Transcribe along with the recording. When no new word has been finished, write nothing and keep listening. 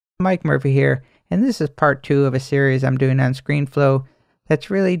Mike Murphy here, and this is part 2 of a series I'm doing on Screenflow that's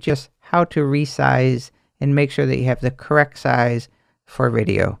really just how to resize and make sure that you have the correct size for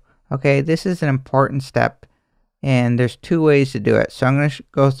video. Okay, this is an important step, and there's 2 ways to do it. So I'm going to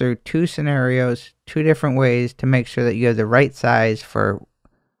go through 2 scenarios, 2 different ways to make sure that you have the right size for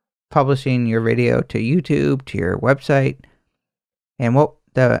publishing your video to YouTube, to your website. And what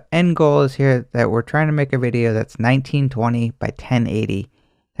the end goal is here, that we're trying to make a video that's 1920 by 1080.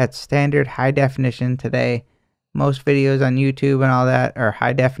 That's standard high definition today. Most videos on YouTube and all that are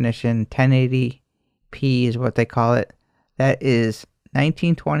high definition. 1080p is what they call it. That is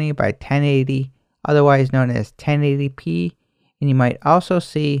 1920 by 1080, otherwise known as 1080p. And you might also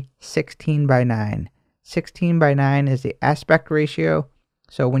see 16 by 9. 16 by 9 is the aspect ratio.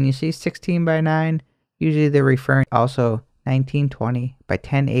 So when you see 16 by 9, usually they're referring also 1920 by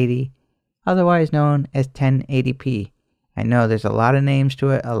 1080, otherwise known as 1080p. I know there's a lot of names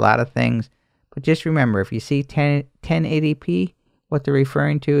to it, a lot of things, but just remember, if you see 1080p, what they're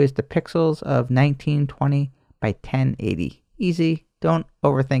referring to is the pixels of 1920 by 1080. Easy, don't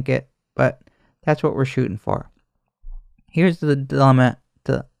overthink it, but that's what we're shooting for. Here's the dilemma.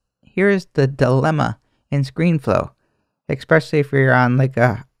 Here's the dilemma in Screenflow, especially if you're on like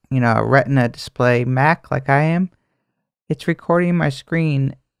a Retina display Mac like I am. It's recording my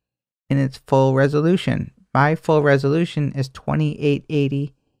screen in its full resolution. My full resolution is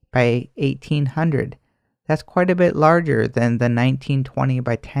 2880 by 1800. That's quite a bit larger than the 1920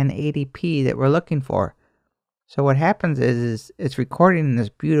 by 1080p that we're looking for. So what happens is it's recording in this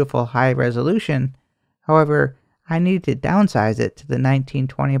beautiful high resolution. However, I need to downsize it to the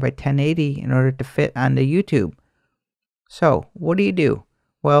 1920 by 1080 in order to fit onto YouTube. So what do?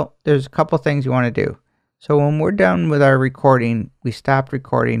 Well, there's a couple things you want to do. So when we're done with our recording, we stopped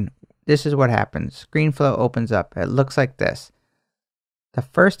recording. This is what happens. Screenflow opens up. It looks like this. The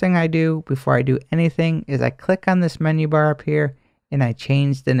first thing I do before I do anything is I click on this menu bar up here and I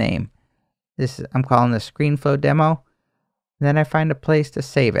change the name. I'm calling this Screenflow demo. Then I find a place to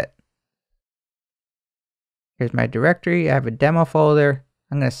save it. Here's my directory. I have a demo folder.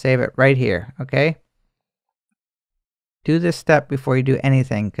 I'm going to save it right here. Okay. Do this step before you do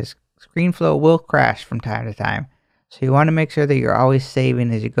anything, because Screenflow will crash from time to time. So you want to make sure that you're always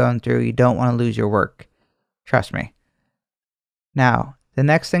saving as you're going through. You don't want to lose your work. Trust me. Now, the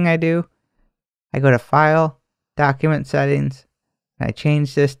next thing I do, I go to File, Document Settings, and I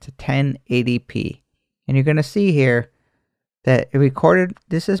change this to 1080p. And you're going to see here that it recorded,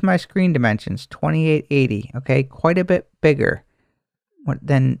 this is my screen dimensions, 2880, okay? Quite a bit bigger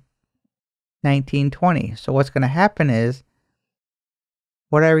than 1920. So what's going to happen is,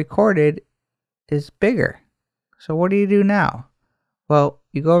 what I recorded is bigger. So what do you do now? Well,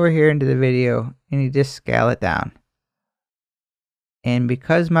 you go over here into the video and you just scale it down. And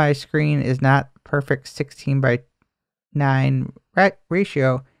because my screen is not perfect 16 by 9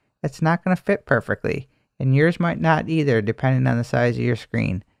 ratio, it's not going to fit perfectly. And yours might not either, depending on the size of your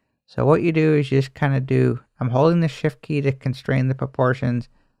screen. So what you do is just kind of do, I'm holding the shift key to constrain the proportions,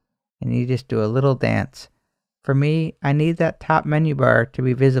 and you just do a little dance. For me, I need that top menu bar to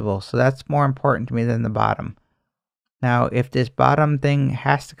be visible, so that's more important to me than the bottom. Now, if this bottom thing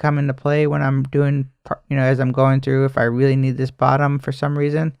has to come into play when I'm doing, as I'm going through, if I really need this bottom for some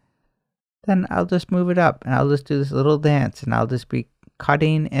reason, then I'll just move it up and I'll just do this little dance and I'll just be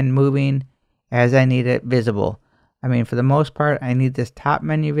cutting and moving as I need it visible. I mean, for the most part, I need this top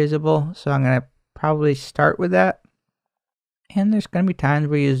menu visible, so I'm going to probably start with that. And there's going to be times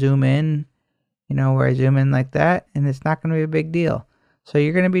where you zoom in, where I zoom in like that, and it's not going to be a big deal. So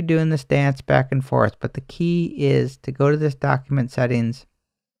you're going to be doing this dance back and forth, but the key is to go to this document settings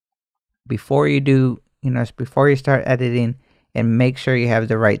before you do, before you start editing, and make sure you have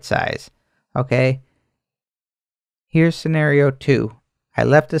the right size. Okay. Here's scenario 2. I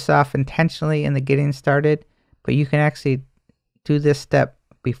left this off intentionally in the getting started, but you can actually do this step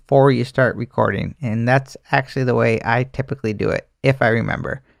before you start recording. And that's actually the way I typically do it, if I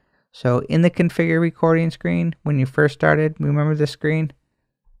remember. So in the configure recording screen, when you first started, remember this screen?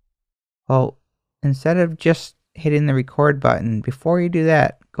 Well, instead of just hitting the record button, before you do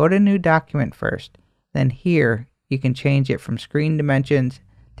that, go to new document first. Then here, you can change it from screen dimensions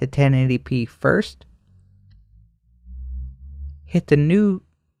to 1080p first. Hit the new,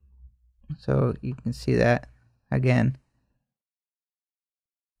 so you can see that again.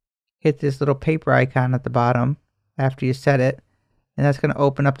 Hit this little paper icon at the bottom after you set it. And that's going to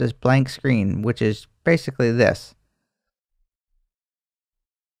open up this blank screen, which is basically this.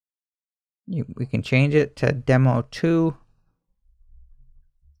 We can change it to demo 2.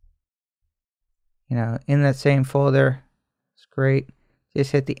 In that same folder. It's great.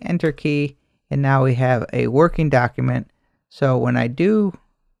 Just hit the enter key, and now we have a working document. So when I do,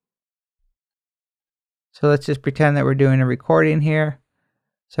 so let's just pretend that we're doing a recording here.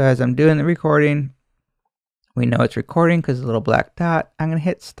 So as I'm doing the recording, we know it's recording because the little black dot. I'm going to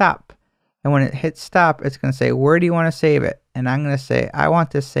hit stop. And when it hits stop, it's going to say, where do you want to save it? And I'm going to say, I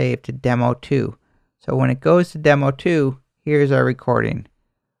want this saved to demo 2. So when it goes to demo 2, here's our recording.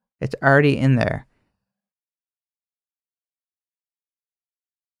 It's already in there.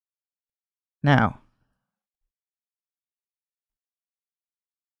 Now,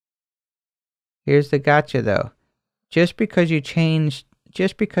 here's the gotcha though. Just because you changed it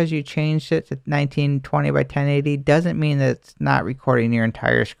to 1920 by 1080 doesn't mean that it's not recording your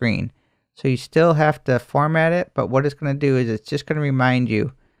entire screen. So you still have to format it, but what it's going to do is it's just going to remind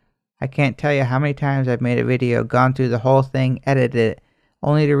you. I can't tell you how many times I've made a video, gone through the whole thing, edited it,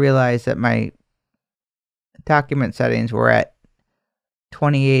 only to realize that my document settings were at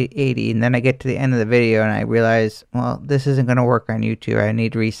 2880, and then I get to the end of the video and I realize, well, this isn't going to work on YouTube. I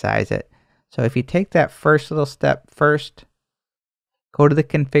need to resize it. So if you take that first little step first, go to the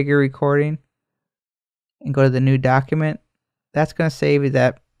configure recording and go to the new document, that's going to save you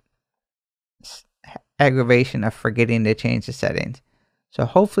that aggravation of forgetting to change the settings. So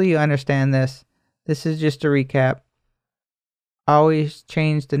hopefully you understand this. This is just a recap. Always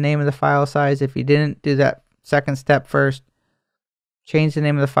change the name of the file size. If you didn't do that second step first, change the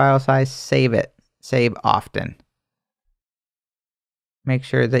name of the file size, save it. Save often. Make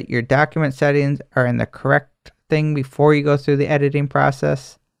sure that your document settings are in the correct thing before you go through the editing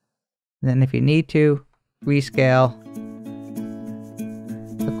process. And then if you need to, rescale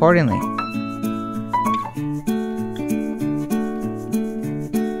accordingly.